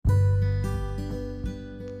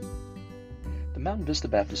Mountain Vista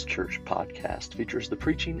Baptist Church podcast features the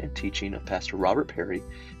preaching and teaching of Pastor Robert Perry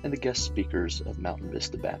and the guest speakers of Mountain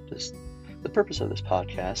Vista Baptist. The purpose of this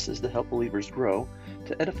podcast is to help believers grow,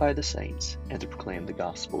 to edify the saints, and to proclaim the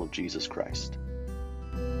gospel of Jesus Christ.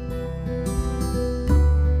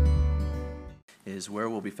 Is where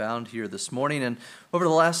we'll be found here this morning. And over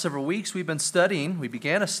the last several weeks, we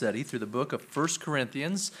began a study through the book of 1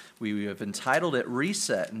 Corinthians. We have entitled it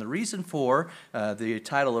Reset. And the reason for the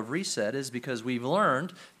title of Reset is because we've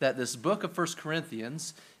learned that this book of 1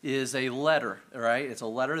 Corinthians is a letter, right? It's a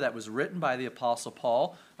letter that was written by the Apostle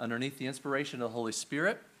Paul underneath the inspiration of the Holy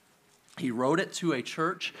Spirit. He wrote it to a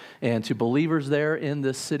church and to believers there in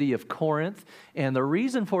the city of Corinth. And the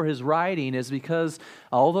reason for his writing is because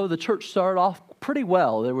although the church started off pretty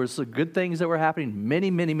well, there was some good things that were happening. Many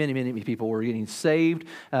people were getting saved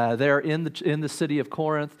there in the city of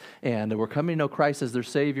Corinth, and were coming to know Christ as their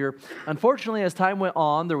Savior. Unfortunately, as time went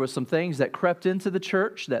on, there was some things that crept into the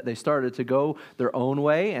church that they started to go their own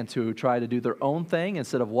way and to try to do their own thing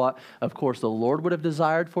instead of what, of course, the Lord would have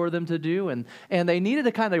desired for them to do. And they needed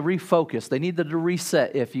to kind of refocus. They needed to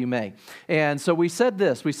reset, if you may. And so we said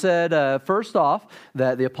this. We said, first off,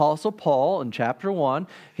 that the Apostle Paul in chapter 1,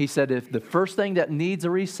 he said if the first thing that needs a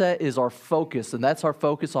reset is our focus, and that's our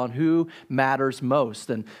focus on who matters most.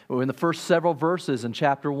 And in the first several verses in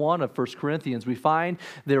chapter 1 of 1 Corinthians, we find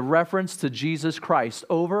the reference to Jesus Christ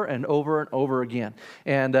over and over and over again.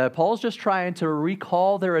 And Paul's just trying to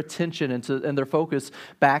recall their attention and their focus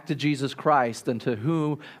back to Jesus Christ and to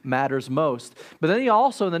who matters most. But then he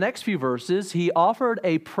also, in the next few verses, he offered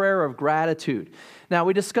a prayer of gratitude. Now,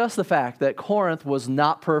 we discussed the fact that Corinth was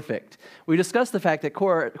not perfect. We discussed the fact that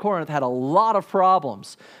Corinth had a lot of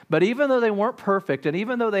problems. But even though they weren't perfect, and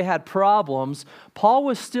even though they had problems, Paul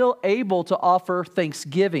was still able to offer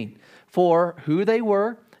thanksgiving for who they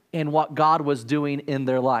were and what God was doing in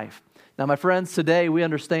their life. Now, my friends, today we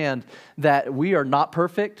understand that we are not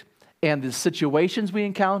perfect, and the situations we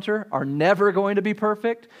encounter are never going to be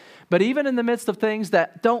perfect. But even in the midst of things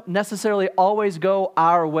that don't necessarily always go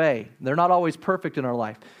our way, they're not always perfect in our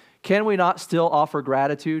life, can we not still offer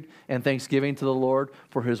gratitude and thanksgiving to the Lord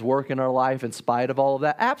for His work in our life in spite of all of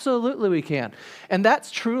that? Absolutely we can. And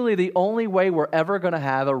that's truly the only way we're ever going to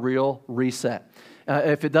have a reset.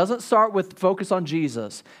 If it doesn't start with focus on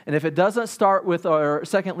Jesus, and if it doesn't start with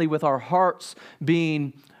secondly, with our hearts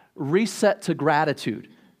being reset to gratitude,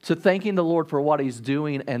 to thanking the Lord for what He's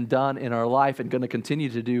doing and done in our life and going to continue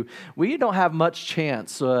to do, we don't have much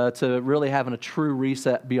chance to really having a true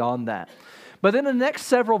reset beyond that. But in the next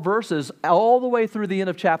several verses, all the way through the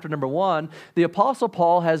end of chapter number 1, the Apostle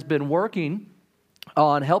Paul has been working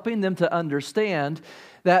on helping them to understand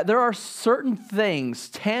that there are certain things,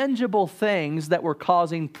 tangible things that were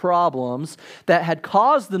causing problems that had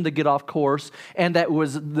caused them to get off course, and that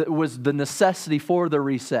was the necessity for the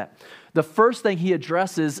reset. The first thing he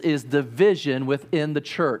addresses is division within the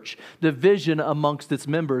church, division amongst its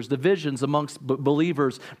members, divisions amongst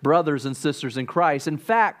believers, brothers and sisters in Christ. In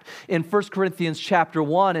fact, in 1 Corinthians chapter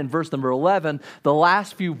 1 and verse number 11, the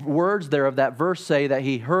last few words there of that verse say that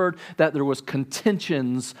he heard that there was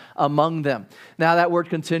contentions among them. Now that word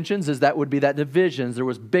contentions would be that divisions. There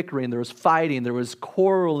was bickering, there was fighting, there was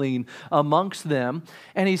quarreling amongst them.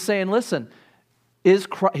 And he's saying, listen,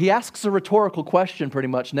 he asks a rhetorical question pretty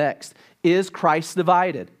much next. Is Christ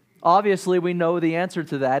divided? Obviously, we know the answer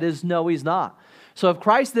to that is no, He's not. So if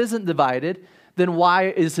Christ isn't divided, then why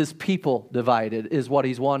is His people divided, is what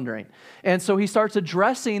he's wondering. And so he starts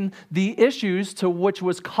addressing the issues to which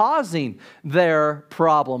was causing their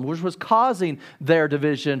problem, which was causing their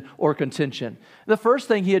division or contention. The first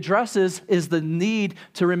thing he addresses is the need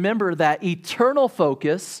to remember that eternal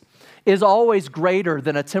focus is always greater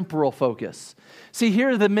than a temporal focus. See,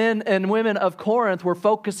 here the men and women of Corinth were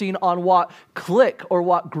focusing on what clique or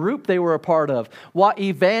what group they were a part of, what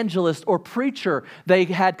evangelist or preacher they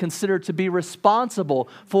had considered to be responsible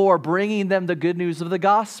for bringing them the good news of the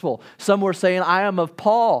gospel. Some were saying, I am of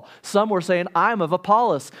Paul. Some were saying, I am of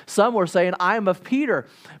Apollos. Some were saying, I am of Peter.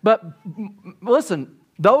 But listen,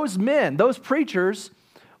 those men, those preachers,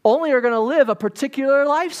 only are going to live a particular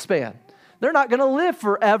lifespan. They're not going to live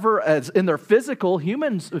forever as in their physical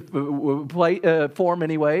human form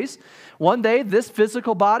anyways. One day, this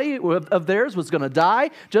physical body of theirs was going to die,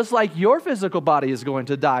 just like your physical body is going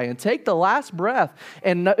to die and take the last breath,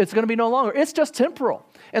 and it's going to be no longer. It's just temporal.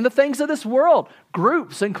 And the things of this world,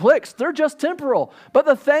 groups and cliques, they're just temporal. But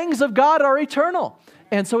the things of God are eternal.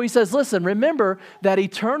 And so he says, listen, remember that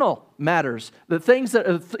eternal matters. The things that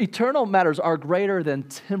eternal matters are greater than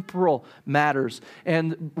temporal matters.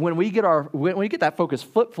 And when we get that focus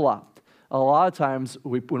flip-flopped, a lot of times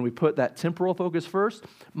when we put that temporal focus first,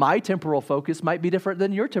 my temporal focus might be different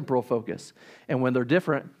than your temporal focus. And when they're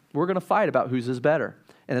different, we're going to fight about whose is better.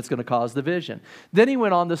 And it's going to cause division. Then he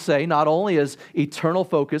went on to say, not only is eternal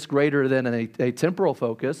focus greater than a temporal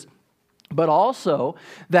focus, but also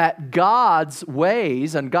that God's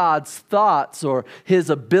ways and God's thoughts, or his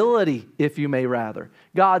ability, if you may rather,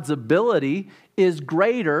 God's ability is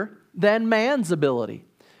greater than man's ability.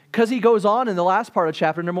 Because he goes on in the last part of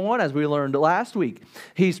chapter number 1, as we learned last week.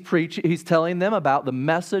 He's telling them about the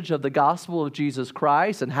message of the gospel of Jesus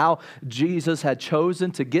Christ and how Jesus had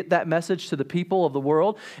chosen to get that message to the people of the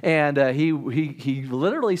world. And he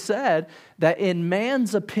literally said that in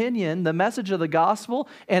man's opinion, the message of the gospel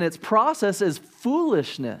and its process is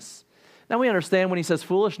foolishness. Now we understand when he says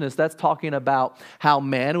foolishness, that's talking about how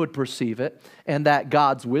man would perceive it, and that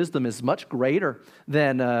God's wisdom is much greater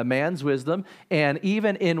than man's wisdom. And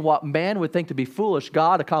even in what man would think to be foolish,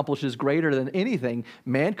 God accomplishes greater than anything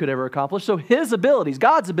man could ever accomplish. So his abilities,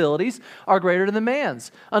 God's abilities, are greater than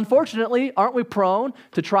man's. Unfortunately, aren't we prone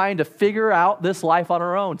to trying to figure out this life on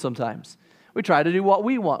our own sometimes? We try to do what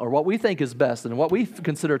we want or what we think is best and what we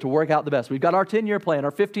consider to work out the best. We've got our 10-year plan,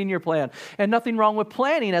 our 15-year plan, and nothing wrong with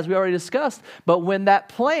planning, as we already discussed. But when that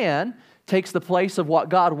plan takes the place of what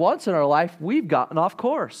God wants in our life, we've gotten off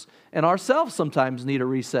course, and ourselves sometimes need a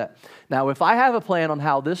reset. Now, if I have a plan on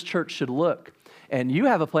how this church should look, and you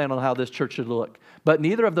have a plan on how this church should look, but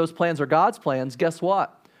neither of those plans are God's plans, guess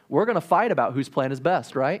what? We're going to fight about whose plan is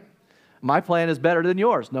best, right? My plan is better than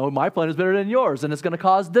yours. No, my plan is better than yours. And it's going to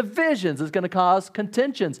cause divisions. It's going to cause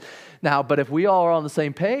contentions. Now, but if we all are on the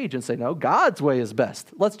same page and say, no, God's way is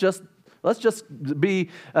best. Let's just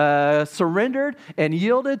be surrendered and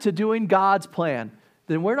yielded to doing God's plan.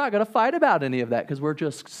 Then we're not going to fight about any of that because we're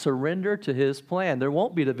just surrendered to his plan. There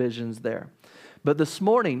won't be divisions there. But this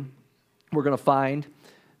morning, we're going to find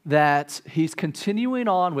that he's continuing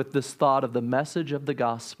on with this thought of the message of the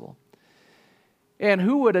gospel. And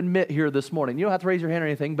who would admit here this morning, you don't have to raise your hand or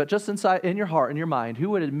anything, but just inside, in your heart, in your mind,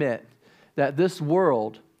 who would admit that this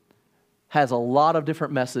world has a lot of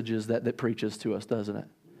different messages that preaches to us, doesn't it?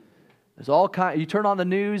 There's all kind. You turn on the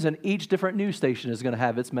news, and each different news station is going to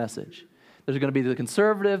have its message. There's going to be the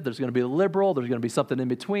conservative, there's going to be the liberal, there's going to be something in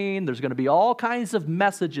between. There's going to be all kinds of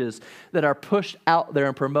messages that are pushed out there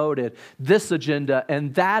and promoted. This agenda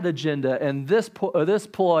and that agenda and this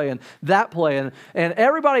ploy and that ploy. And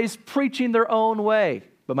everybody's preaching their own way.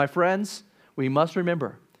 But my friends, we must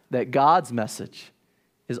remember that God's message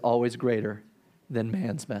is always greater than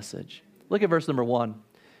man's message. Look at verse number 1.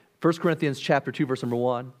 1 Corinthians chapter 2, verse number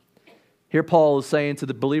 1. Here Paul is saying to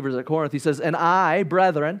the believers at Corinth, he says, "And I,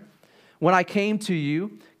 brethren, when I came to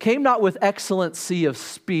you, came not with excellency of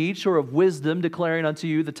speech or of wisdom, declaring unto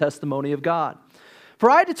you the testimony of God.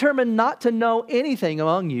 For I determined not to know anything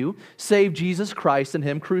among you, save Jesus Christ and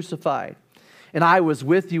him crucified. And I was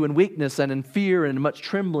with you in weakness and in fear and in much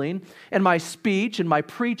trembling. And my speech and my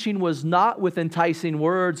preaching was not with enticing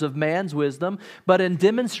words of man's wisdom, but in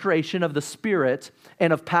demonstration of the Spirit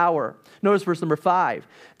and of power." Notice verse number 5.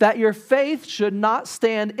 "That your faith should not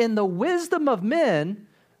stand in the wisdom of men,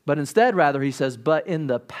 but instead, rather, he says, but in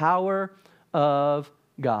the power of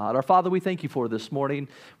God." Our Father, we thank you for this morning.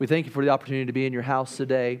 We thank you for the opportunity to be in your house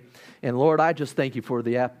today. And Lord, I just thank you for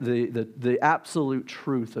the absolute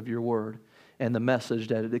truth of your word and the message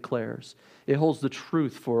that it declares. It holds the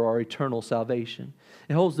truth for our eternal salvation.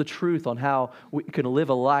 It holds the truth on how we can live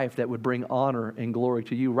a life that would bring honor and glory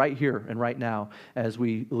to you right here and right now as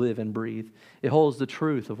we live and breathe. It holds the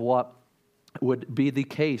truth of what would be the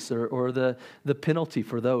case or the penalty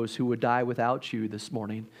for those who would die without you this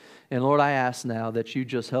morning. And Lord, I ask now that you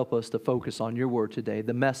just help us to focus on your word today,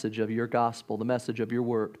 the message of your gospel, the message of your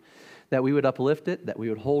word, that we would uplift it, that we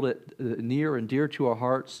would hold it near and dear to our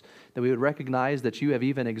hearts, that we would recognize that you have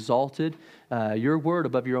even exalted your word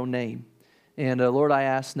above your own name. And Lord, I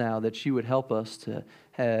ask now that you would help us to,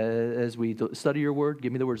 as we study your word,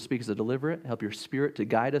 give me the word to speak as to deliver it. Help your Spirit to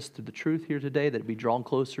guide us to the truth here today, that it be drawn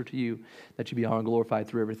closer to you, that you be honored and glorified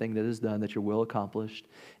through everything that is done, that your will accomplished.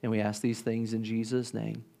 And we ask these things in Jesus'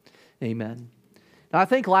 name. Amen. Now, I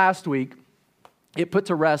think last week it put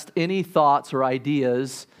to rest any thoughts or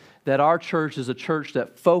ideas that our church is a church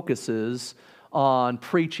that focuses on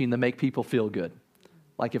preaching to make people feel good.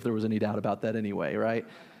 Like if there was any doubt about that anyway, right?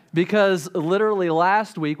 Because literally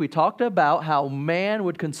last week we talked about how man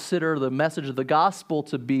would consider the message of the gospel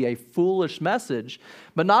to be a foolish message.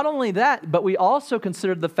 But not only that, but we also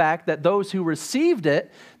considered the fact that those who received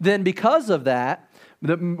it, then because of that,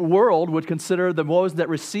 the world would consider those that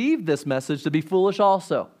received this message to be foolish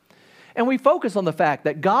also. And we focus on the fact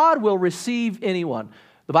that God will receive anyone.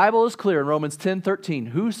 The Bible is clear in Romans 10:13.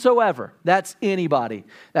 Whosoever, that's anybody.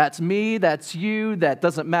 That's me, that's you. That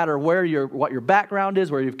doesn't matter what your background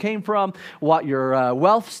is, where you came from, what your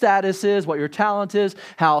wealth status is, what your talent is,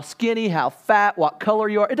 how skinny, how fat, what color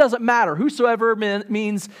you are. It doesn't matter. Whosoever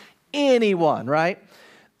means anyone, right?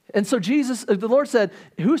 And so the Lord said,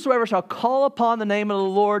 whosoever shall call upon the name of the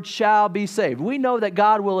Lord shall be saved. We know that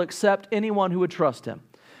God will accept anyone who would trust him.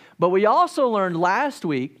 But we also learned last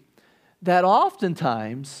week that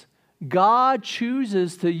oftentimes God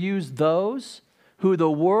chooses to use those who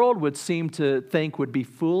the world would seem to think would be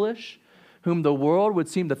foolish, whom the world would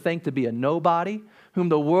seem to think to be a nobody, whom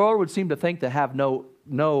the world would seem to think to have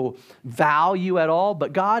no value at all.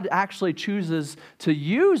 But God actually chooses to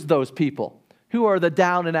use those people who are the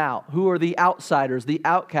down and out, who are the outsiders, the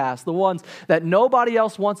outcasts, the ones that nobody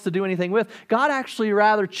else wants to do anything with. God actually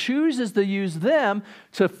rather chooses to use them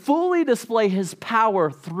to fully display his power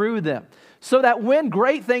through them, so that when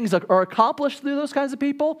great things are accomplished through those kinds of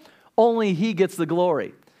people, only he gets the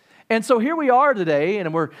glory. And so here we are today,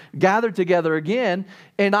 and we're gathered together again,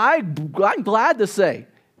 and I'm glad to say,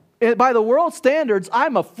 by the world standards,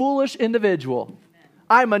 I'm a foolish individual.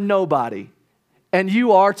 I'm a nobody, and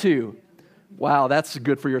you are too. Wow, that's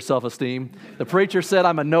good for your self-esteem. The preacher said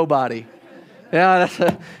I'm a nobody. Yeah,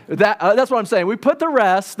 that's what I'm saying. We put to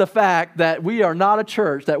rest the fact that we are not a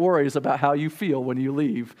church that worries about how you feel when you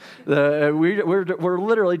leave. We're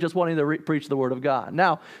literally just wanting to preach the Word of God.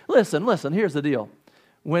 Now, listen, here's the deal.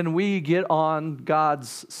 When we get on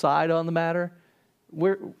God's side on the matter,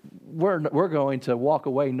 we're going to walk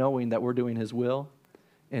away knowing that we're doing His will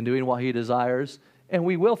and doing what He desires, and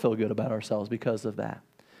we will feel good about ourselves because of that.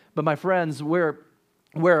 But my friends, where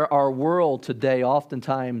our world today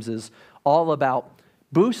oftentimes is all about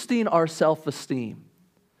boosting our self-esteem.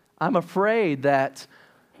 I'm afraid that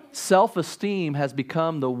self-esteem has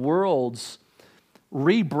become the world's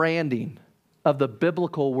rebranding of the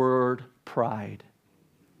biblical word pride.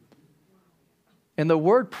 And the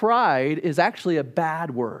word pride is actually a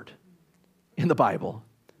bad word in the Bible.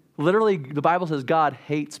 Literally, the Bible says God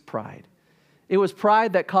hates pride. It was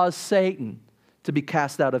pride that caused Satan to be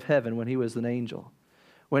cast out of heaven when he was an angel.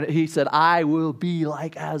 When he said, I will be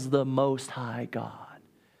like as the Most High God.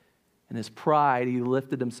 In his pride, he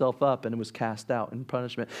lifted himself up and was cast out in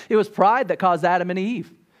punishment. It was pride that caused Adam and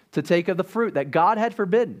Eve to take of the fruit that God had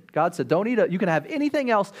forbidden. God said, don't eat it. You can have anything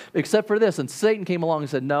else except for this. And Satan came along and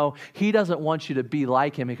said, no, he doesn't want you to be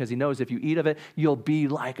like him because he knows if you eat of it, you'll be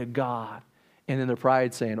like a God. And then their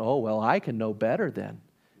pride saying, oh, well, I can know better then.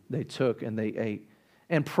 They took and they ate.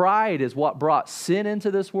 And pride is what brought sin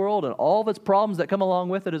into this world and all of its problems that come along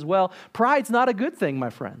with it as well. Pride's not a good thing, my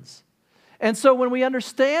friends. And so when we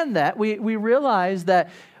understand that, we realize that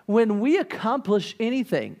when we accomplish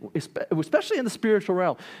anything, especially in the spiritual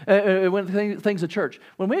realm, when things of church,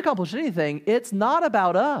 when we accomplish anything, it's not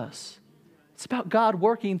about us. It's about God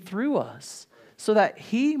working through us so that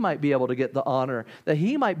He might be able to get the honor, that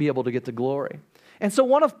He might be able to get the glory. And so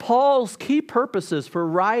one of Paul's key purposes for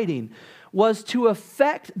writing was to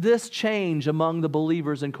effect this change among the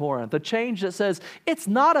believers in Corinth. A change that says, it's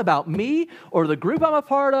not about me or the group I'm a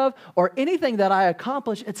part of or anything that I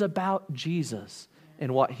accomplish. It's about Jesus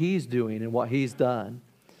and what He's doing and what He's done.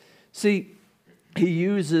 See, he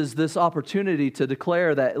uses this opportunity to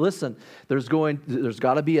declare that, listen, there's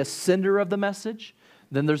got to be a sender of the message,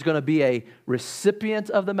 then there's going to be a recipient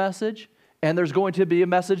of the message, and there's going to be a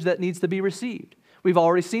message that needs to be received. We've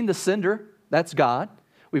already seen the sender, that's God.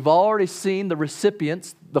 We've already seen the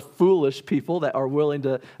recipients, the foolish people that are willing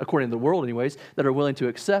to, according to the world anyways, that are willing to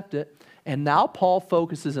accept it. And now Paul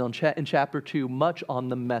focuses in chapter 2 much on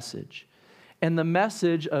the message and the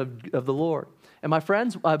message of the Lord. And my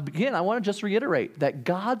friends, again, I want to just reiterate that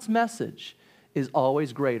God's message is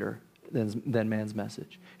always greater than man's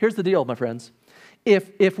message. Here's the deal, my friends.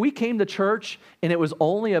 If we came to church and it was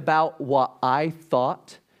only about what I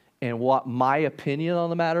thought and what my opinion on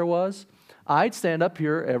the matter was, I'd stand up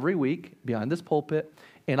here every week behind this pulpit,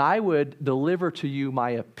 and I would deliver to you my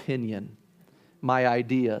opinion, my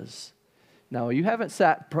ideas. Now,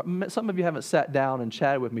 some of you haven't sat down and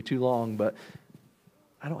chatted with me too long, but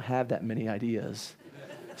I don't have that many ideas.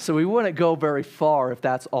 So we wouldn't go very far if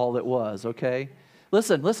that's all it was, okay?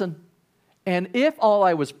 Listen. And if all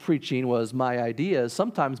I was preaching was my ideas,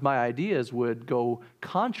 sometimes my ideas would go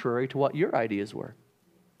contrary to what your ideas were.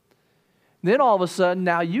 Then all of a sudden,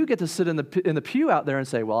 now you get to sit in the pew out there and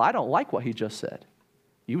say, well, I don't like what he just said.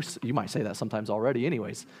 You might say that sometimes already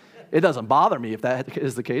anyways. It doesn't bother me if that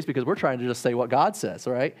is the case because we're trying to just say what God says,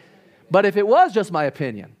 all right? But if it was just my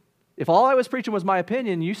opinion, if all I was preaching was my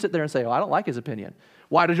opinion, you sit there and say, oh, I don't like his opinion.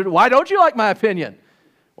 Why don't you like my opinion?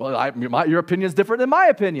 Well, your opinion's different than my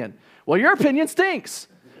opinion. Well, your opinion stinks.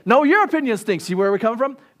 No, your opinion stinks. See where we're coming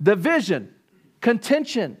from? Division,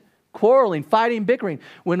 contention, quarreling, fighting, bickering.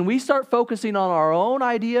 When we start focusing on our own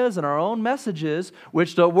ideas and our own messages,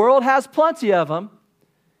 which the world has plenty of them,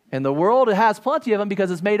 and the world has plenty of them because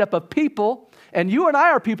it's made up of people, and you and I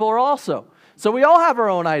are people also. So we all have our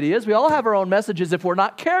own ideas. We all have our own messages. If we're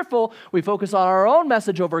not careful, we focus on our own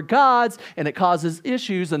message over God's, and it causes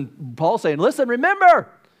issues. And Paul's saying, listen, remember,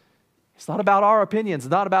 it's not about our opinions.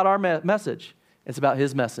 It's not about our message. It's about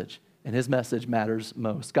his message. And his message matters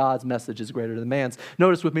most. God's message is greater than man's.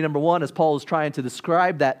 Notice with me, number one, as Paul is trying to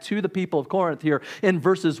describe that to the people of Corinth here in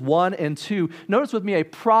verses 1 and 2, notice with me a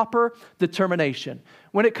proper determination.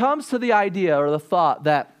 When it comes to the idea or the thought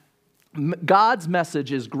that God's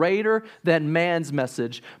message is greater than man's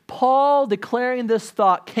message, Paul declaring this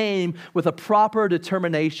thought came with a proper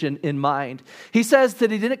determination in mind. He says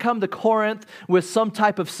that he didn't come to Corinth with some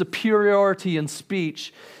type of superiority in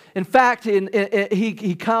speech. In fact,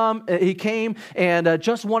 he came and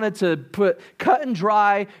just wanted to put cut and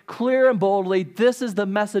dry, clear and boldly, this is the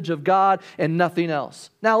message of God and nothing else.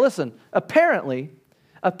 Now listen, apparently,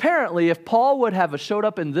 if Paul would have showed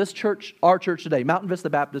up in this church, our church today, Mountain Vista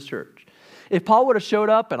Baptist Church, if Paul would have showed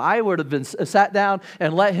up and I would have been sat down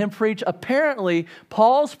and let him preach, apparently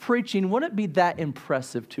Paul's preaching wouldn't be that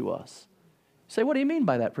impressive to us. You say, what do you mean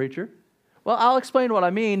by that, preacher? Well, I'll explain what I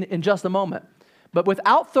mean in just a moment. But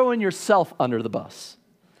without throwing yourself under the bus,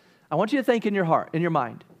 I want you to think in your heart, in your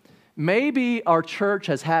mind, maybe our church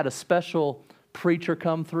has had a special preacher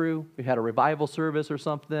come through. We had a revival service or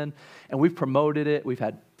something, and we've promoted it. We've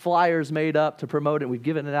had flyers made up to promote it. We've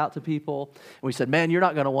given it out to people. And we said, man, you're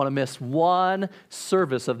not going to want to miss one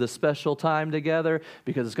service of this special time together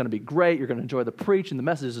because it's going to be great. You're going to enjoy the preaching. The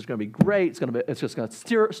message is going to be great. It's just going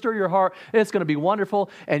to stir your heart. It's going to be wonderful.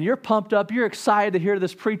 And you're pumped up. You're excited to hear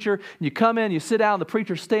this preacher. You come in, you sit down, the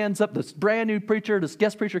preacher stands up. This brand new preacher, this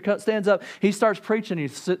guest preacher stands up. He starts preaching. And you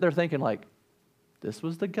sit there thinking like, this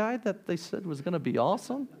was the guy that they said was going to be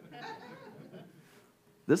awesome?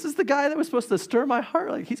 This is the guy that was supposed to stir my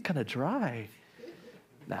heart. Like, he's kind of dry.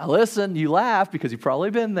 Now, listen, you laugh because you've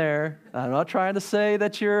probably been there. I'm not trying to say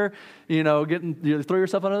that you're, throw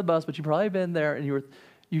yourself under the bus, but you've probably been there and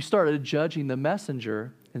you started judging the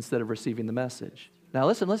messenger instead of receiving the message. Now,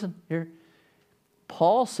 listen here.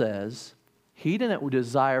 Paul says he didn't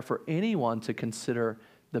desire for anyone to consider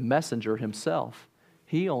the messenger himself.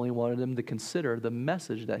 He only wanted them to consider the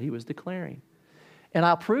message that he was declaring. And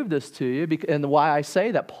I'll prove this to you, and why I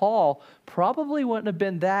say that Paul probably wouldn't have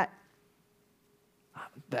been that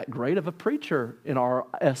great of a preacher in our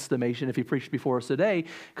estimation if he preached before us today,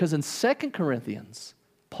 because in 2 Corinthians,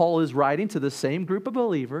 Paul is writing to the same group of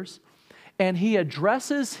believers, and he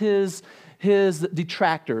addresses his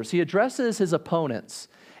detractors, he addresses his opponents,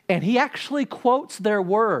 and he actually quotes their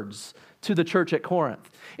words to the church at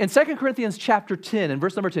Corinth. In 2 Corinthians chapter 10, in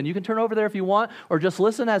verse number 10, you can turn over there if you want, or just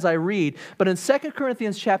listen as I read. But in 2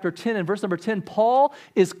 Corinthians chapter 10, in verse number 10, Paul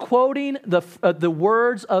is quoting the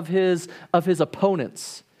words of his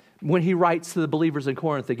opponents when he writes to the believers in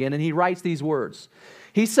Corinth again, and he writes these words.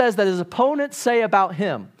 He says that his opponents say about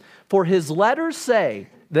him, for his letters say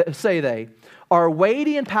they, are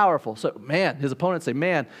weighty and powerful. So, man, his opponents say,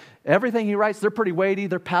 man, everything he writes, they're pretty weighty,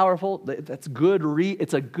 they're powerful. That's good read.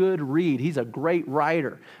 It's a good read. He's a great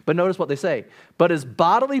writer. But notice what they say. But his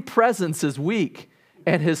bodily presence is weak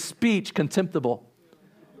and his speech contemptible.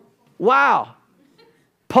 Wow.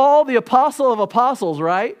 Paul, the apostle of apostles,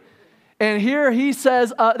 right? And here he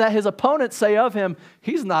says that his opponents say of him,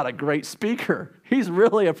 he's not a great speaker. He's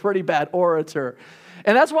really a pretty bad orator.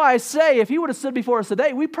 And that's why I say, if he would have stood before us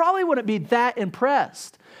today, we probably wouldn't be that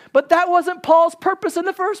impressed. But that wasn't Paul's purpose in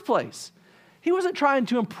the first place. He wasn't trying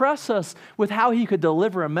to impress us with how he could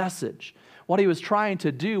deliver a message. What he was trying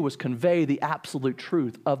to do was convey the absolute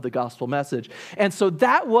truth of the gospel message. And so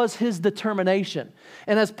that was his determination.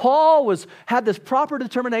 And as Paul had this proper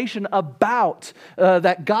determination about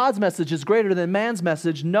that God's message is greater than man's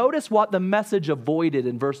message, notice what the message avoided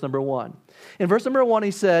in verse number 1. In verse number 1, he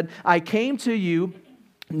said, I came to you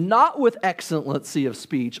not with excellency of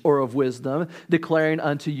speech or of wisdom, declaring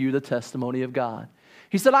unto you the testimony of God.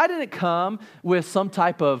 He said, I didn't come with some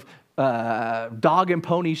type of dog and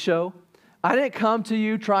pony show. I didn't come to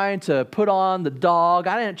you trying to put on the dog.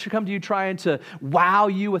 I didn't come to you trying to wow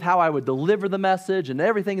you with how I would deliver the message and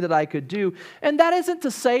everything that I could do. And that isn't to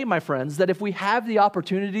say, my friends, that if we have the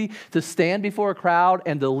opportunity to stand before a crowd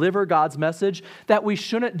and deliver God's message, that we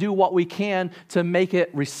shouldn't do what we can to make it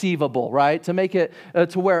receivable, right? To make it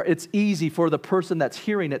to where it's easy for the person that's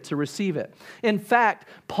hearing it to receive it. In fact,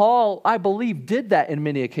 Paul, I believe, did that in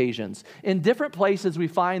many occasions. In different places, we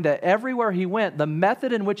find that everywhere he went, the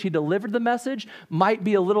method in which he delivered the message might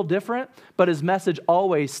be a little different, but his message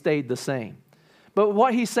always stayed the same. But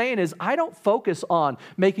what he's saying is, I don't focus on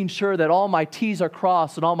making sure that all my T's are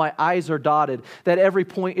crossed and all my I's are dotted, that every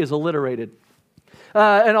point is alliterated,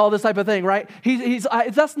 and all this type of thing, right?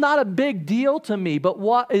 That's not a big deal to me, but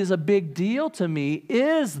what is a big deal to me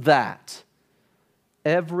is that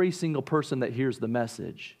every single person that hears the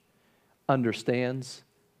message understands,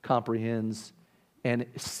 comprehends, and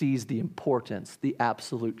sees the importance, the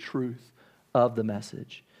absolute truth of the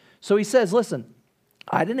message. So he says, listen,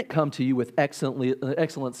 I didn't come to you with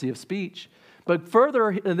excellency of speech, but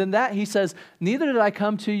further than that, he says, neither did I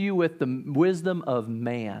come to you with the wisdom of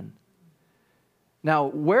man. Now,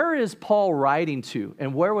 where is Paul writing to,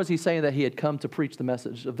 and where was he saying that he had come to preach the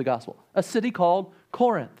message of the gospel? A city called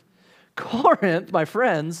Corinth. Corinth, my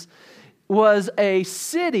friends, was a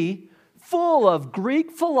city full of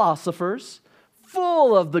Greek philosophers,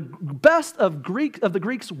 full of the best of the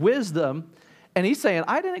Greeks' wisdom. And he's saying,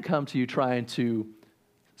 I didn't come to you trying to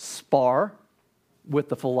spar with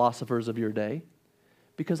the philosophers of your day,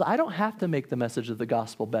 because I don't have to make the message of the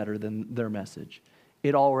gospel better than their message.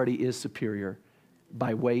 It already is superior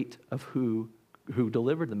by weight of who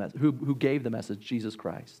delivered the message, who gave the message, Jesus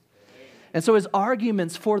Christ. And so his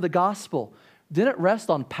arguments for the gospel didn't rest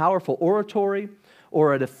on powerful oratory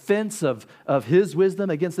or a defense of his wisdom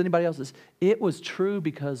against anybody else's. It was true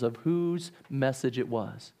because of whose message it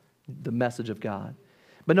was, the message of God.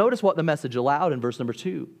 But notice what the message allowed in verse number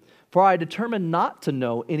 2. For I determined not to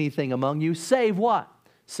know anything among you save what?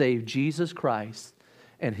 Save Jesus Christ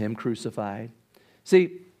and him crucified.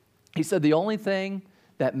 See, he said the only thing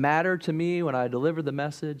that mattered to me when I delivered the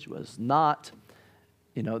message was not,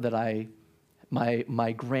 that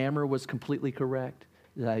my grammar was completely correct,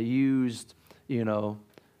 that I used, those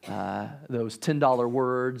 $10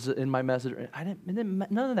 words in my message.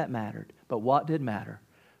 None of that mattered. But what did matter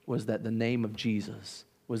was that the name of Jesus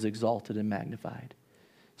was exalted and magnified.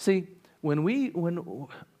 See, when we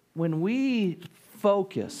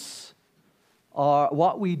focus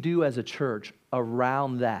what we do as a church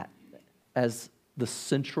around that as the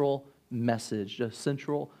central message, the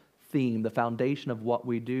central theme, the foundation of what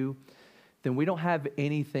we do, then we don't have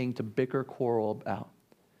anything to bicker, quarrel about.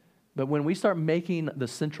 But when we start making the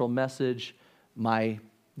central message my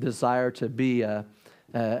desire to be an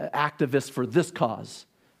activist for this cause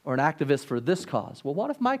or an activist for this cause, well,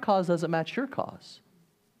 what if my cause doesn't match your cause?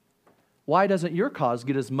 Why doesn't your cause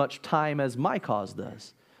get as much time as my cause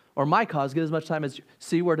does? Or my cause get as much time as...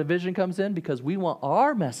 See where division comes in? Because we want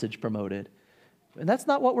our message promoted. And that's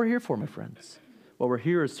not what we're here for, my friends. What we're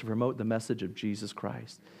here is to promote the message of Jesus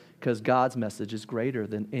Christ, because God's message is greater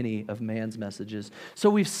than any of man's messages.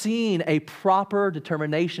 So we've seen a proper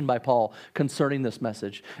determination by Paul concerning this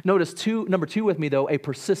message. Notice number 2 with me, though, a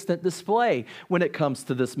persistent display when it comes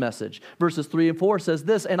to this message. Verses 3 and 4 says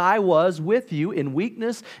this, and I was with you in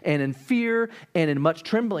weakness and in fear and in much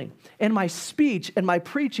trembling. And my speech and my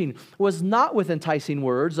preaching was not with enticing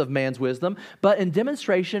words of man's wisdom, but in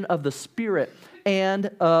demonstration of the Spirit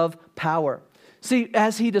and of power. See,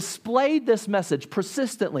 as he displayed this message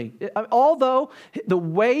persistently, although the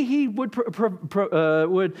way he would propagate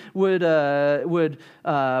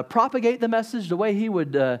the message, the way he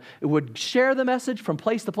would share the message from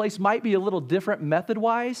place to place might be a little different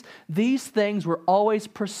method-wise, these things were always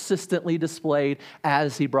persistently displayed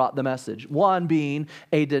as he brought the message. One being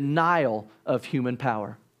a denial of human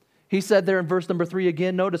power. He said there in verse number 3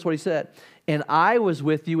 again, notice what he said, and I was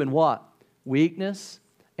with you in what? Weakness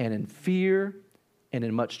and in fear and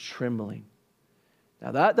in much trembling.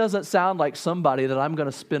 Now that doesn't sound like somebody that I'm going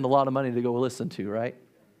to spend a lot of money to go listen to, right?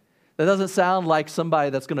 That doesn't sound like somebody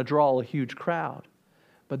that's going to draw a huge crowd.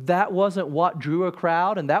 But that wasn't what drew a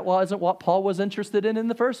crowd, and that wasn't what Paul was interested in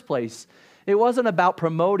the first place. It wasn't about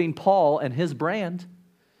promoting Paul and his brand.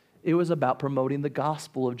 It was about promoting the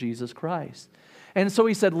gospel of Jesus Christ. And so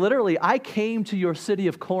he said, literally, I came to your city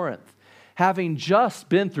of Corinth, having just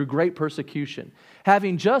been through great persecution,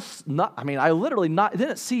 having just not,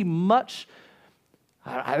 didn't see many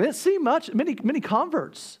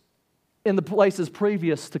converts in the places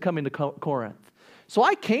previous to coming to Corinth. So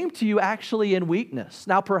I came to you actually in weakness.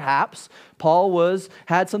 Now, perhaps Paul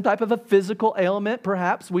had some type of a physical ailment.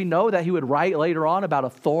 Perhaps we know that he would write later on about a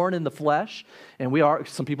thorn in the flesh. And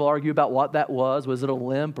some people argue about what that was. Was it a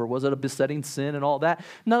limp or was it a besetting sin and all that?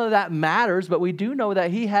 None of that matters, but we do know that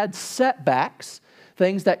he had setbacks,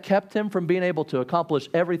 things that kept him from being able to accomplish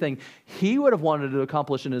everything he would have wanted to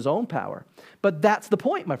accomplish in his own power. But that's the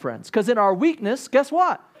point, my friends, because in our weakness, guess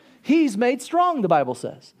what? He's made strong, the Bible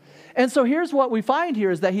says. And so here's what we find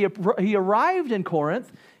here is that he arrived in Corinth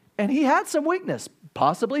and he had some weakness,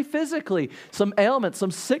 possibly physically, some ailment, some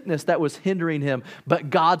sickness that was hindering him. But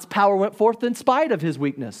God's power went forth in spite of his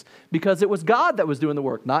weakness because it was God that was doing the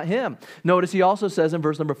work, not him. Notice he also says in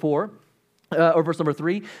verse number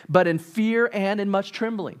 3, but in fear and in much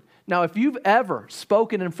trembling. Now, if you've ever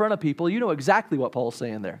spoken in front of people, you know exactly what Paul's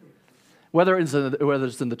saying there. Whether it's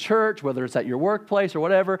in the church, whether it's at your workplace or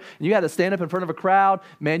whatever, and you had to stand up in front of a crowd,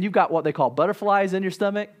 man, you've got what they call butterflies in your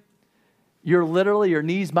stomach. Your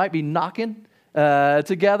knees might be knocking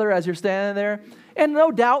together as you're standing there. And no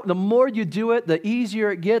doubt, the more you do it, the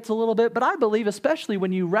easier it gets a little bit. But I believe, especially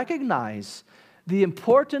when you recognize the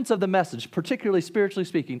importance of the message, particularly spiritually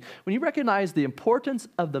speaking, when you recognize the importance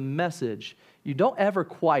of the message, you don't ever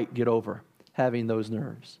quite get over having those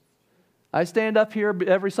nerves. I stand up here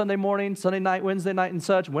every Sunday morning, Sunday night, Wednesday night, and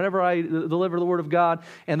such, whenever I deliver the Word of God,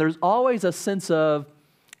 and there's always a sense of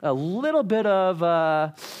a little bit of,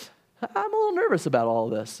 I'm a little nervous about all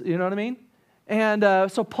of this, you know what I mean? And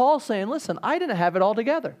so Paul's saying, listen, I didn't have it all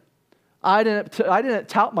together. I didn't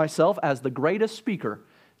tout myself as the greatest speaker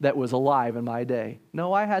that was alive in my day.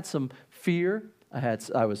 No, I had some fear.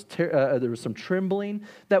 There was some trembling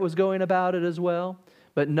that was going about it as well.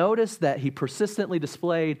 But notice that he persistently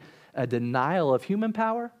displayed a denial of human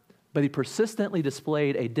power, but he persistently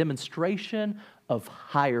displayed a demonstration of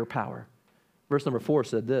higher power. Verse number 4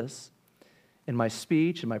 said this, "And my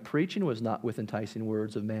speech and my preaching was not with enticing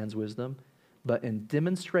words of man's wisdom, but in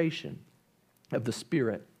demonstration of the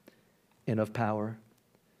Spirit and of power."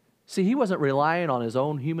 See, he wasn't relying on his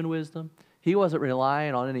own human wisdom. He wasn't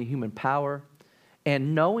relying on any human power.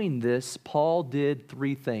 And knowing this, Paul did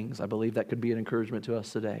 3 things, I believe, that could be an encouragement to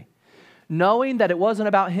us today. Knowing that it wasn't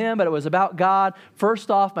about him, but it was about God, first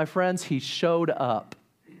off, my friends, he showed up.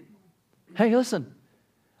 Hey, listen,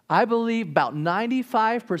 I believe about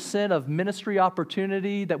 95% of ministry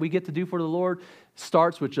opportunity that we get to do for the Lord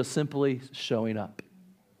starts with just simply showing up.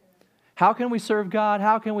 How can we serve God?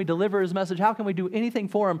 How can we deliver His message? How can we do anything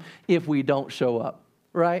for Him if we don't show up,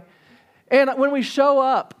 right? And when we show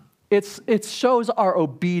up, it shows our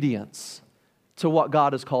obedience to what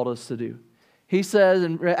God has called us to do. He says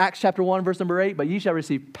in Acts chapter 1, verse number 8, "But ye shall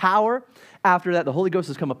receive power. After that, the Holy Ghost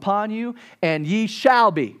has come upon you, and ye shall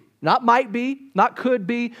be," not might be, not could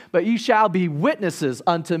be, but "ye shall be witnesses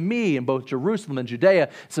unto me in both Jerusalem and Judea,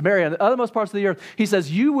 Samaria, and the othermost parts of the earth." He says,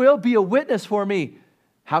 you will be a witness for me.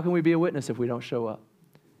 How can we be a witness if we don't show up?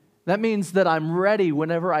 That means that I'm ready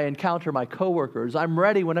whenever I encounter my coworkers. I'm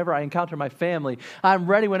ready whenever I encounter my family. I'm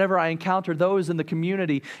ready whenever I encounter those in the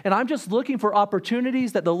community. And I'm just looking for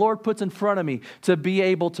opportunities that the Lord puts in front of me to be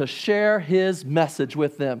able to share His message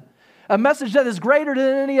with them. A message that is greater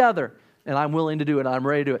than any other. And I'm willing to do it. I'm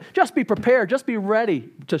ready to do it. Just be prepared. Just be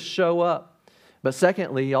ready to show up. But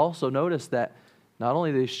secondly, you also notice that not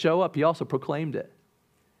only did he show up, he also proclaimed it.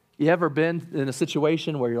 You ever been in a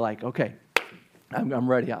situation where you're like, okay, I'm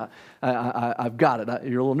ready. I've got it.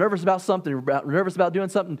 You're a little nervous about something. You're nervous about doing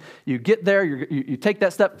something. You get there. You take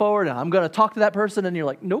that step forward, and I'm going to talk to that person. And you're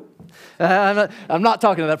like, nope, I'm not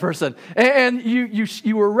talking to that person. And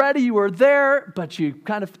you were ready. You were there, but you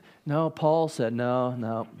kind of no. Paul said,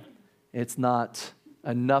 no, it's not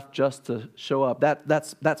enough just to show up.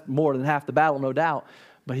 That's more than half the battle, no doubt.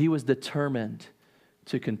 But he was determined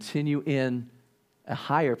to continue in a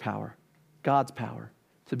higher power, God's power,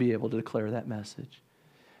 to be able to declare that message.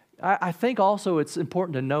 I think also it's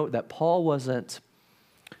important to note that Paul wasn't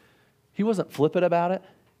flippant about it.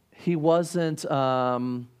 He wasn't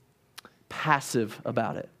passive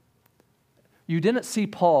about it. You didn't see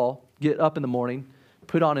Paul get up in the morning,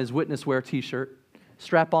 put on his witness wear t-shirt,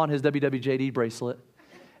 strap on his WWJD bracelet,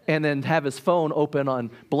 and then have his phone open on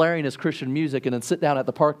blaring his Christian music and then sit down at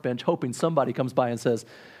the park bench hoping somebody comes by and says,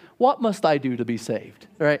 "What must I do to be saved?"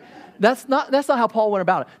 Right? That's not how Paul went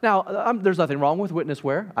about it. Now, there's nothing wrong with witness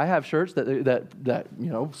wear. I have shirts that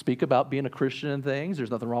speak about being a Christian and things. There's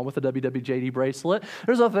nothing wrong with the WWJD bracelet.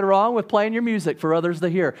 There's nothing wrong with playing your music for others to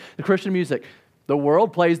hear. The Christian music. The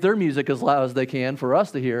world plays their music as loud as they can for us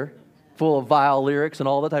to hear, full of vile lyrics and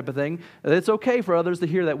all that type of thing. It's okay for others to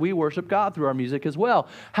hear that we worship God through our music as well.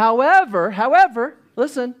 However,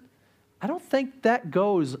 listen, I don't think that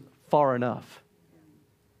goes far enough.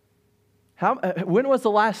 When was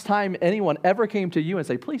the last time anyone ever came to you and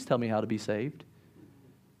say, please tell me how to be saved?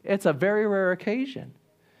 It's a very rare occasion.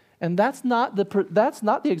 And that's not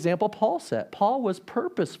the example Paul set. Paul was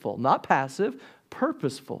purposeful, not passive,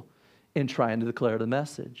 purposeful in trying to declare the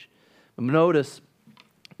message. Notice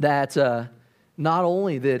that not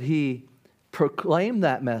only did he proclaim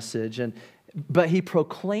that message, but he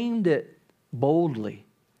proclaimed it boldly,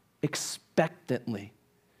 expectantly.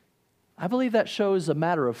 I believe that shows a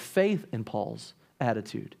matter of faith in Paul's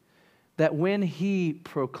attitude. That when he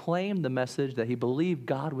proclaimed the message, that he believed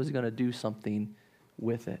God was going to do something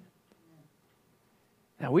with it.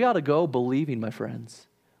 Now, we ought to go believing, my friends.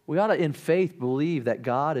 We ought to, in faith, believe that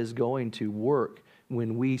God is going to work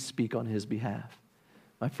when we speak on his behalf.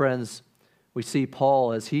 My friends, we see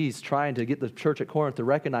Paul as he's trying to get the church at Corinth to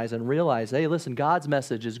recognize and realize, hey, listen, God's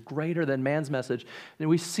message is greater than man's message. And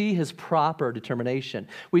we see his proper determination.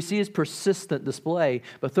 We see his persistent display.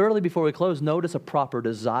 But thirdly, before we close, notice a proper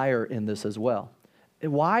desire in this as well.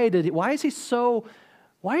 Why is he so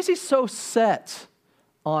set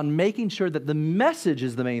on making sure that the message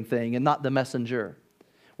is the main thing and not the messenger?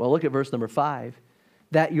 Well, look at verse number 5.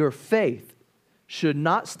 That your faith should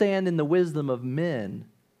not stand in the wisdom of men,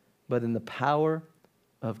 but in the power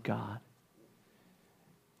of God.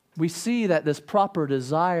 We see that this proper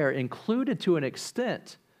desire included to an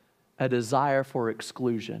extent a desire for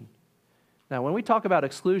exclusion. Now, when we talk about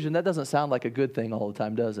exclusion, that doesn't sound like a good thing all the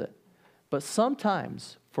time, does it? But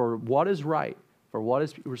sometimes, for what is right,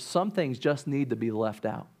 some things just need to be left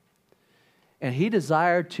out. And he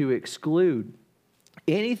desired to exclude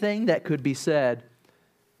anything that could be said,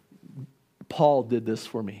 Paul did this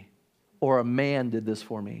for me, or a man did this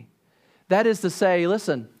for me. That is to say,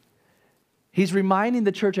 listen, he's reminding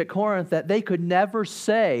the church at Corinth that they could never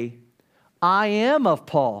say, I am of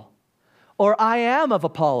Paul, or I am of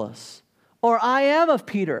Apollos, or I am of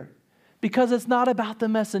Peter, because it's not about the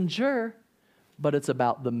messenger, but it's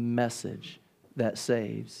about the message that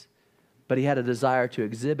saves. But he had a desire to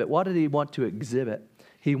exhibit. What did he want to exhibit?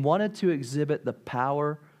 He wanted to exhibit the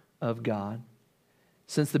power of God.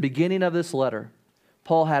 Since the beginning of this letter,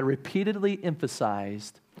 Paul had repeatedly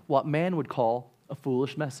emphasized what man would call a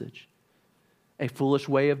foolish message, a foolish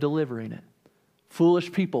way of delivering it,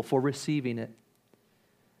 foolish people for receiving it.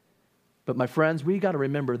 But my friends, we got to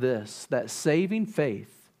remember this, that saving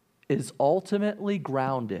faith is ultimately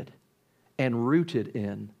grounded and rooted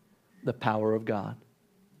in the power of God.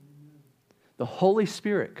 The Holy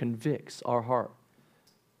Spirit convicts our heart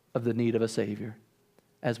of the need of a Savior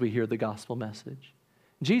as we hear the gospel message.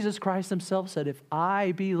 Jesus Christ himself said, if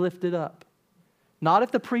I be lifted up, not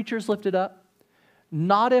if the preacher's lifted up,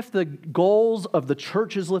 not if the goals of the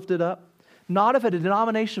church is lifted up, not if a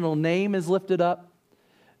denominational name is lifted up,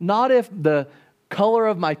 not if the color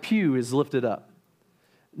of my pew is lifted up,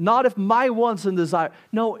 not if my wants and desire.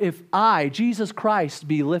 No, if I, Jesus Christ,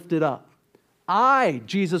 be lifted up, I,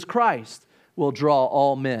 Jesus Christ, will draw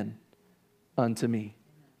all men unto me.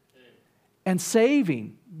 And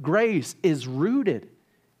saving grace is rooted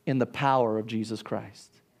in the power of Jesus Christ.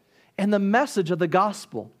 And the message of the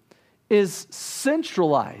gospel is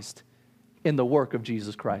centralized in the work of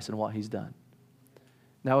Jesus Christ and what he's done.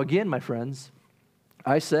 Now again, my friends,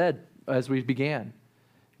 I said as we began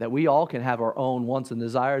that we all can have our own wants and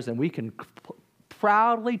desires, and we can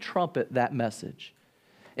proudly trumpet that message.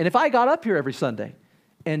 And if I got up here every Sunday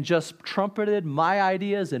and just trumpeted my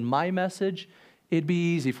ideas and my message, it'd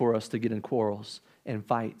be easy for us to get in quarrels and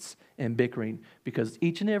fights and bickering, because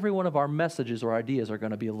each and every one of our messages or ideas are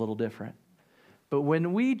going to be a little different. But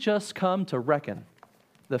when we just come to reckon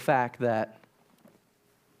the fact that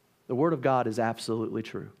the Word of God is absolutely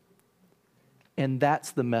true, and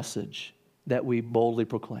that's the message that we boldly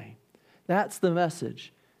proclaim, that's the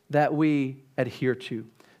message that we adhere to,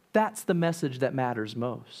 that's the message that matters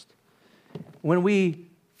most. When we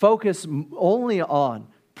focus only on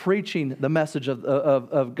preaching the message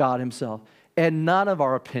of God himself, and none of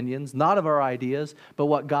our opinions, none of our ideas, but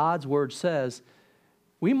what God's Word says,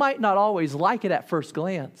 we might not always like it at first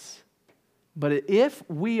glance, but if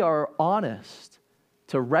we are honest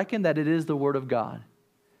to reckon that it is the Word of God,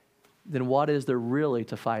 then what is there really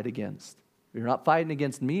to fight against? You're not fighting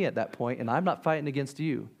against me at that point, and I'm not fighting against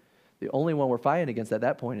you. The only one we're fighting against at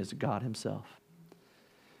that point is God himself.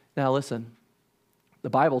 Now listen, the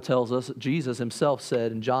Bible tells us, Jesus himself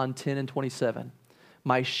said in John 10:27,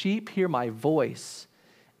 my sheep hear my voice,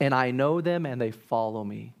 and I know them, and they follow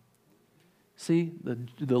me. See,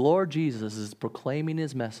 the Lord Jesus is proclaiming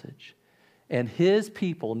his message, and his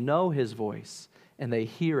people know his voice, and they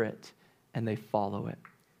hear it, and they follow it.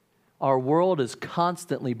 Our world is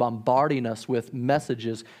constantly bombarding us with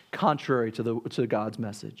messages contrary to God's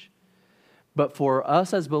message. But for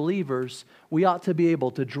us as believers, we ought to be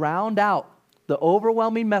able to drown out the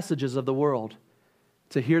overwhelming messages of the world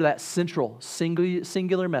to hear that central,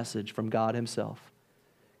 singular message from God himself.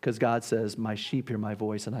 Because God says, my sheep hear my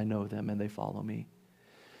voice and I know them and they follow me.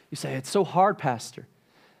 You say, it's so hard, Pastor.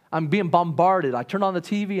 I'm being bombarded. I turn on the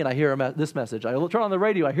TV and I hear this message. I turn on the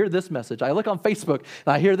radio, I hear this message. I look on Facebook and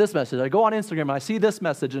I hear this message. I go on Instagram and I see this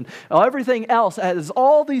message. And everything else has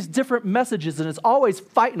all these different messages and it's always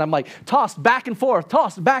fighting. I'm like tossed back and forth.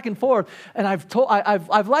 And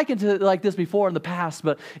I've likened it like this before in the past,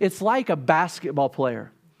 but it's like a basketball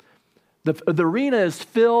player. The arena is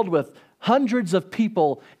filled with hundreds of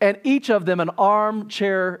people and each of them an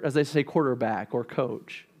armchair, as they say, quarterback or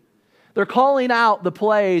coach. They're calling out the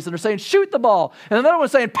plays and they're saying, shoot the ball. And the other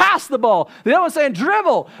one's saying, pass the ball. The other one's saying,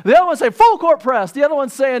 dribble. The other one's saying, full court press. The other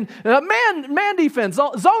one's saying, man defense,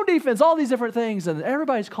 zone defense, all these different things. And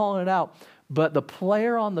everybody's calling it out. But the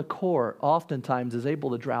player on the court oftentimes is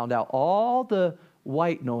able to drown out all the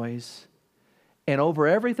white noise and over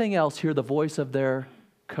everything else hear the voice of their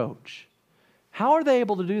coach. How are they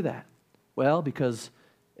able to do that? Well, because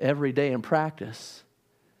every day in practice,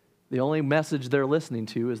 the only message they're listening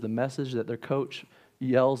to is the message that their coach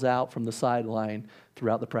yells out from the sideline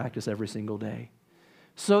throughout the practice every single day.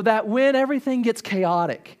 So that when everything gets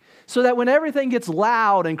chaotic, so that when everything gets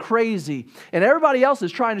loud and crazy, and everybody else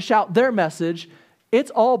is trying to shout their message, it's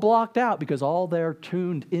all blocked out because all they're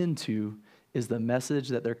tuned into is the message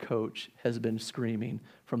that their coach has been screaming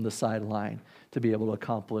from the sideline to be able to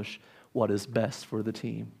accomplish what is best for the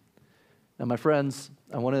team. Now, my friends,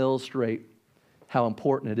 I want to illustrate how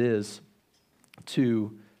important it is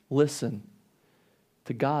to listen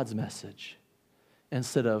to God's message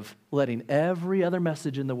instead of letting every other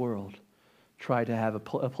message in the world try to have a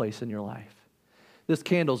place in your life. This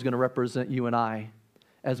candle is going to represent you and I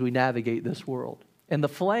as we navigate this world. And the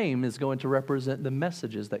flame is going to represent the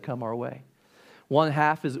messages that come our way. One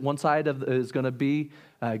side is going to be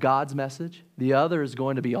God's message. The other is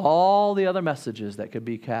going to be all the other messages that could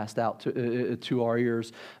be cast out to our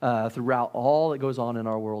ears throughout all that goes on in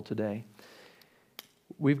our world today.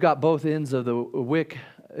 We've got both ends of the wick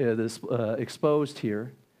exposed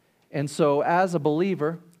here. And so as a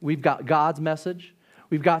believer, we've got God's message.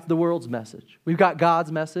 We've got the world's message. We've got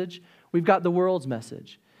God's message. We've got the world's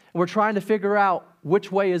message. And we're trying to figure out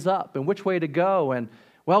which way is up and which way to go. And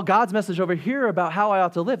well, God's message over here about how I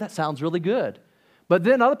ought to live, that sounds really good. But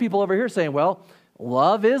then other people over here saying, well,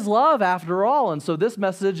 love is love after all. And so this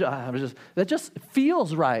message, that just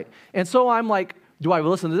feels right. And so I'm like, do I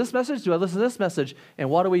listen to this message? Do I listen to this message?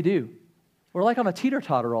 And what do? We're like on a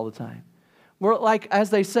teeter-totter all the time. We're like,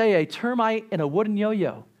 as they say, a termite in a wooden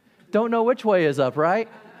yo-yo. Don't know which way is up, right?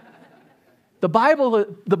 The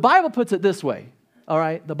Bible puts it this way, all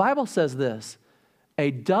right? The Bible says this,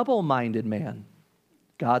 a double-minded man,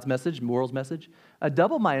 God's message, world's message, a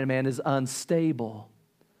double-minded man is unstable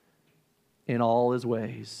in all his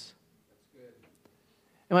ways.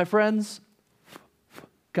 And my friends,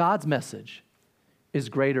 God's message is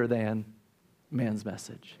greater than man's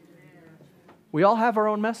message. We all have our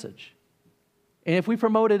own message. And if we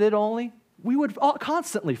promoted it only, we would all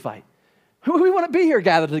constantly fight. We wouldn't be here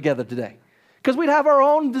gathered together today because we'd have our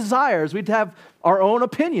own desires. We'd have our own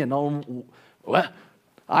opinion on, well,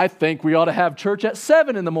 I think we ought to have church at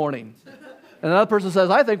 7 in the morning. And another person says,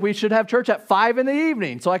 I think we should have church at 5 in the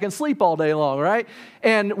evening so I can sleep all day long, right?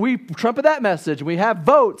 And we trumpet that message, and we have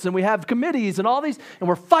votes, and we have committees, and all these, and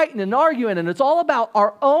we're fighting and arguing, and it's all about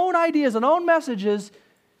our own ideas and own messages.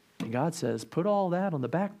 And God says, put all that on the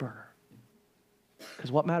back burner.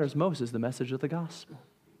 Because what matters most is the message of the gospel,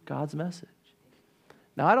 God's message.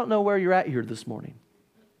 Now, I don't know where you're at here this morning.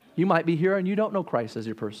 You might be here and you don't know Christ as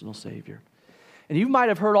your personal Savior. And you might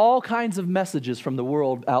have heard all kinds of messages from the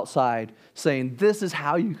world outside saying, this is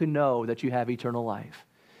how you can know that you have eternal life.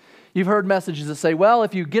 You've heard messages that say, well,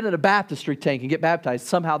 if you get in a baptistry tank and get baptized,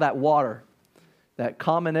 somehow that water, that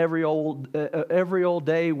common every old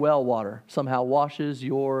day well water, somehow washes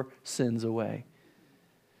your sins away.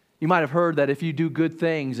 You might have heard that if you do good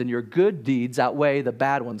things and your good deeds outweigh the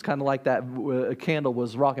bad ones, kind of like that candle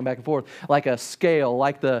was rocking back and forth, like a scale,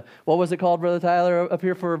 like what was it called, Brother Tyler, up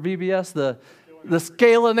here for VBS? The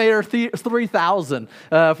Scalinator 3000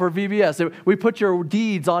 for VBS. We put your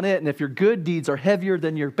deeds on it, and if your good deeds are heavier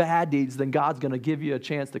than your bad deeds, then God's going to give you a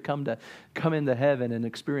chance to come into heaven and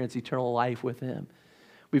experience eternal life with Him.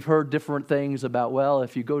 We've heard different things about, well,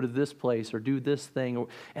 if you go to this place or do this thing,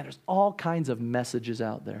 and there's all kinds of messages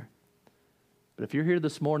out there. But if you're here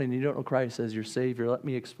this morning and you don't know Christ as your Savior, let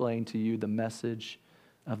me explain to you the message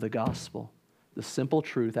of the gospel, the simple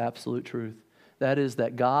truth, absolute truth. That is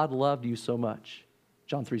that God loved you so much,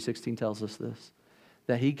 John 3:16 tells us this,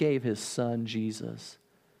 that he gave his son Jesus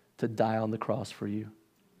to die on the cross for you.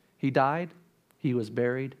 He died, he was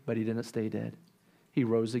buried, but he didn't stay dead. He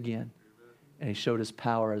rose again, and he showed his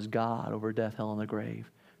power as God over death, hell, and the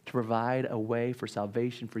grave to provide a way for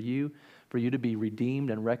salvation for you to be redeemed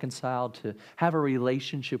and reconciled, to have a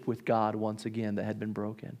relationship with God once again that had been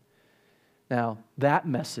broken. Now, that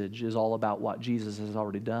message is all about what Jesus has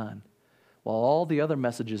already done, while all the other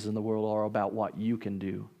messages in the world are about what you can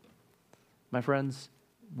do. My friends,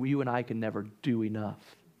 you and I can never do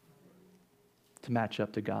enough to match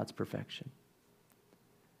up to God's perfection.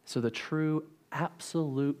 So the true,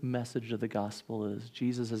 absolute message of the gospel is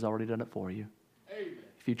Jesus has already done it for you. Amen.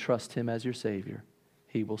 If you trust him as your Savior,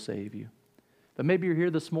 he will save you. But maybe you're here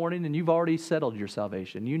this morning and you've already settled your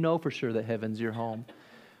salvation. You know for sure that heaven's your home.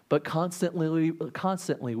 But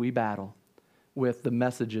constantly we battle with the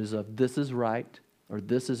messages of this is right or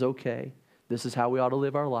this is okay. This is how we ought to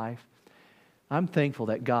live our life. I'm thankful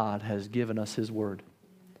that God has given us his word,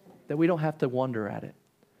 that we don't have to wonder at it.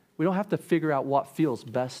 We don't have to figure out what feels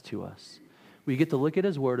best to us. We get to look at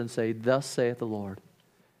his word and say, thus saith the Lord.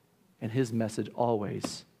 And his message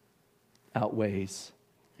always outweighs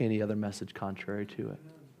any other message contrary to it.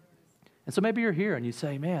 And so maybe you're here and you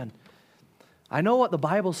say, man, I know what the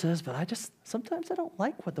Bible says, but sometimes I don't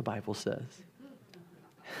like what the Bible says.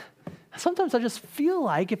 Sometimes I just feel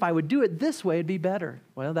like if I would do it this way, it'd be better.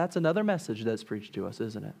 Well, that's another message that's preached to us,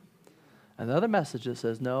 isn't it? Another message that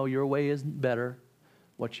says, no, your way isn't better.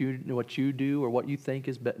 What you do or what you think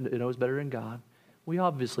is better than God. We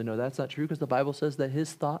obviously know that's not true because the Bible says that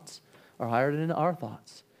his thoughts are higher than our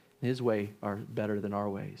thoughts. His way are better than our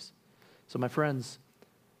ways. So my friends,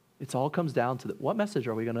 it all comes down to what message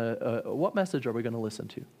are we going to listen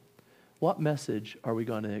to? What message are we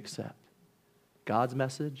going to accept? God's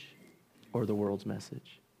message or the world's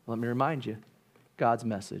message? Let me remind you, God's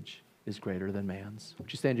message is greater than man's.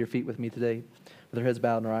 Would you stand to your feet with me today with our heads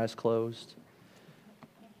bowed and our eyes closed?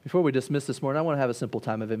 Before we dismiss this morning, I want to have a simple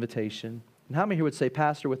time of invitation. And how many here would say,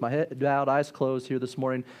 Pastor, with my head bowed, eyes closed here this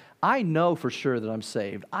morning, I know for sure that I'm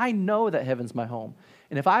saved. I know that heaven's my home.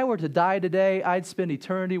 And if I were to die today, I'd spend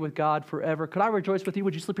eternity with God forever. Could I rejoice with you?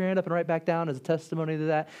 Would you slip your hand up and right back down as a testimony to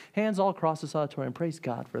that? Hands all across this auditorium. Praise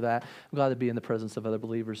God for that. I'm glad to be in the presence of other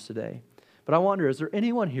believers today. But I wonder, is there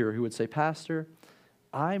anyone here who would say, Pastor,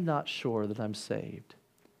 I'm not sure that I'm saved.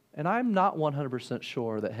 And I'm not 100%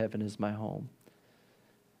 sure that heaven is my home.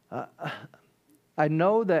 I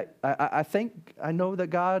know that I think I know that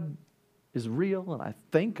God is real, and I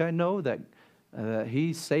think I know that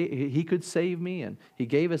He could save me, and He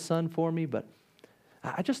gave His Son for me. But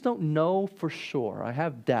I just don't know for sure. I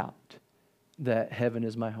have doubt that heaven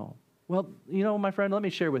is my home. Well, you know, my friend, let me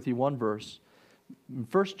share with you one verse. In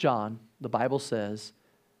 1 John, the Bible says,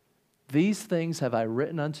 "These things have I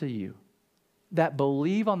written unto you, that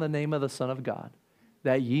believe on the name of the Son of God,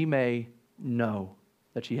 that ye may know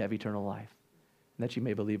that ye have eternal life, and that ye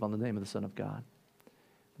may believe on the name of the Son of God."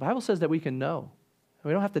 The Bible says that we can know.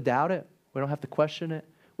 We don't have to doubt it. We don't have to question it.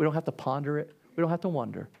 We don't have to ponder it. We don't have to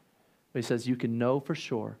wonder. But he says you can know for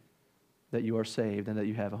sure that you are saved and that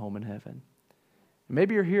you have a home in heaven. And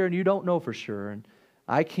maybe you're here and you don't know for sure, and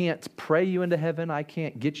I can't pray you into heaven. I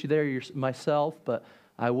can't get you there myself, but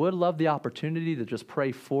I would love the opportunity to just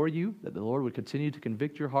pray for you, that the Lord would continue to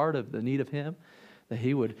convict your heart of the need of Him, that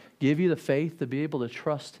He would give you the faith to be able to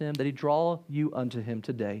trust Him, that He draw you unto Him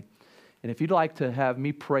today. And if you'd like to have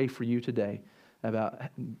me pray for you today about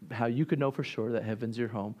how you could know for sure that heaven's your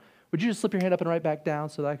home, would you just slip your hand up and right back down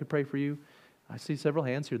so that I could pray for you? I see several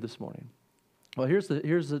hands here this morning. Well, here's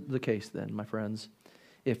the case then, my friends.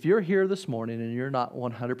 If you're here this morning and you're not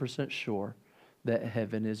 100% sure that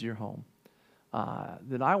heaven is your home,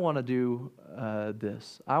 then I want to do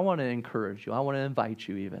this. I want to encourage you. I want to invite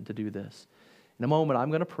you even to do this. In a moment, I'm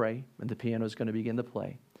going to pray, and the piano is going to begin to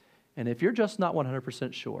play. And if you're just not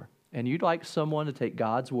 100% sure, and you'd like someone to take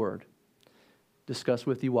God's word, discuss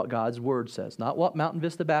with you what God's word says, not what Mountain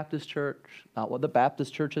Vista Baptist Church, not what the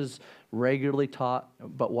Baptist churches regularly taught,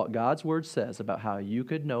 but what God's word says about how you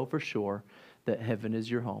could know for sure that heaven is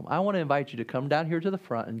your home. I want to invite you to come down here to the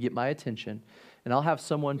front and get my attention, and I'll have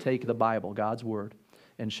someone take the Bible, God's word,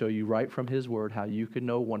 and show you right from His word how you can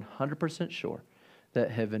know 100% sure that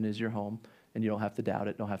heaven is your home, and you don't have to doubt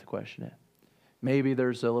it, don't have to question it. Maybe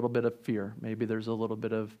there's a little bit of fear. Maybe there's a little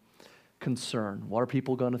bit of concern. What are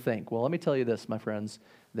people going to think? Well, let me tell you this, my friends,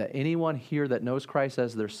 that anyone here that knows Christ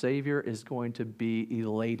as their Savior is going to be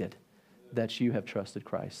elated that you have trusted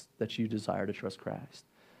Christ, that you desire to trust Christ.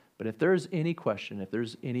 But if there's any question, if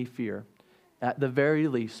there's any fear, at the very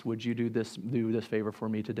least, would you do this favor for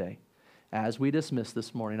me today? As we dismiss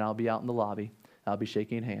this morning, I'll be out in the lobby. I'll be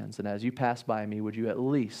shaking hands. And as you pass by me, would you at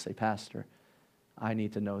least say, Pastor, I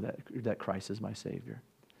need to know that Christ is my Savior.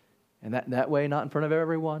 And that way, not in front of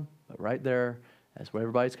everyone, but right there, as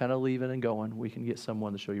everybody's kind of leaving and going, we can get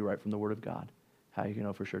someone to show you right from the Word of God how you can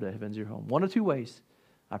know for sure that heaven's your home. One of two ways.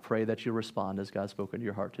 I pray that you'll respond as God's spoken to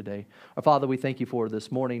your heart today. Our Father, we thank you for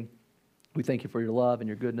this morning. We thank you for your love and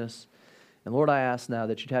your goodness. And Lord, I ask now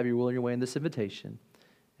that you'd have your will and your way in this invitation,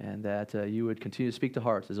 and that you would continue to speak to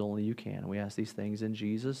hearts as only you can. And we ask these things in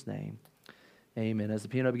Jesus' name. Amen. As the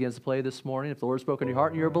piano begins to play this morning, if the Lord's spoken to your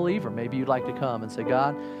heart and you're a believer, maybe you'd like to come and say,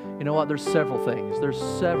 God, you know what? There's several things. There's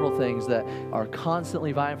several things that are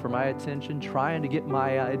constantly vying for my attention, trying to get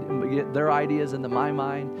their ideas into my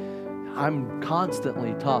mind. I'm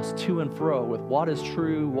constantly tossed to and fro with what is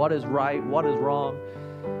true, what is right, what is wrong.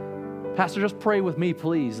 Pastor, just pray with me,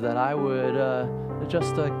 please, that I would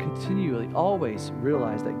continually, always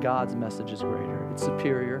realize that God's message is greater. It's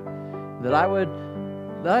superior. That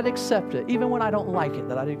I'd accept it, even when I don't like it,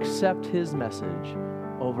 that I'd accept His message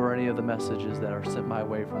over any of the messages that are sent my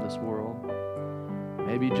way from this world.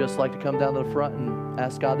 Maybe you'd just like to come down to the front and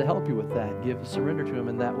ask God to help you with that. Surrender to Him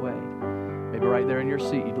in that way. Maybe right there in your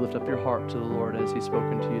seat, you'd lift up your heart to the Lord as He's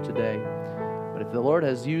spoken to you today. But if the Lord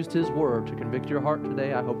has used His word to convict your heart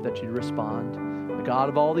today, I hope that you'd respond. The God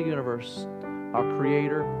of all the universe, our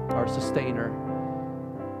Creator, our Sustainer,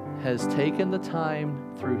 has taken the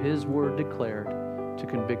time through His word declared to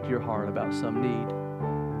convict your heart about some need,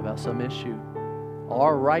 about some issue.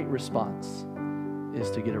 Our right response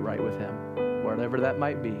is to get it right with Him. Whatever that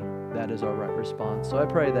might be, that is our right response. So I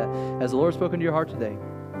pray that as the Lord's spoken to your heart today,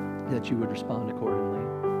 that you would respond accordingly.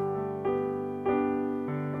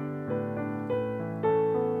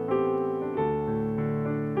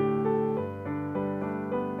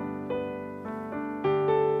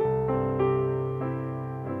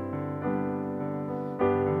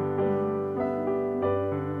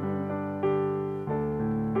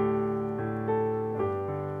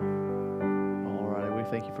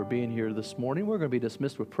 Thank you for being here this morning. We're going to be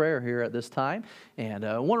dismissed with prayer here at this time. And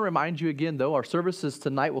I want to remind you again, though, our services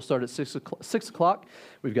tonight will start at 6 o'clock.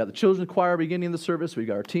 We've got the children's choir beginning the service. We've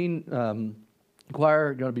got our teen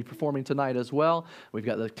choir going to be performing tonight as well. We've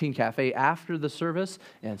got the Teen Cafe after the service.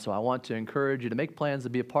 And so I want to encourage you to make plans to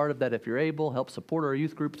be a part of that if you're able. Help support our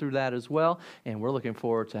youth group through that as well. And we're looking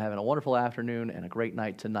forward to having a wonderful afternoon and a great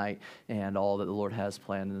night tonight and all that the Lord has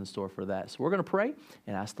planned in store for that. So we're going to pray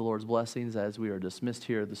and ask the Lord's blessings as we are dismissed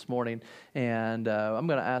here this morning. And I'm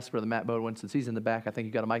going to ask Brother Matt Bodwin, since he's in the back, I think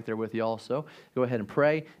you got a mic there with you also. Go ahead and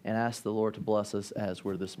pray and ask the Lord to bless us as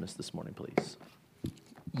we're dismissed this morning, please.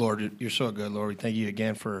 Lord, you're so good, Lord. We thank you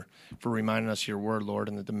again for reminding us of your word, Lord,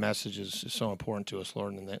 and that the message is so important to us,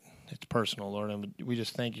 Lord, and that it's personal, Lord. And we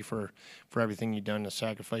just thank you for everything you've done, the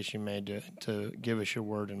sacrifice you made to give us your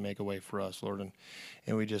word and make a way for us, Lord.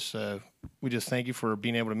 And we just thank you for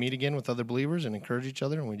being able to meet again with other believers and encourage each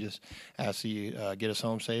other. And we just ask that you get us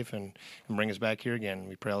home safe and bring us back here again.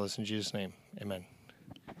 We pray all this in Jesus' name. Amen.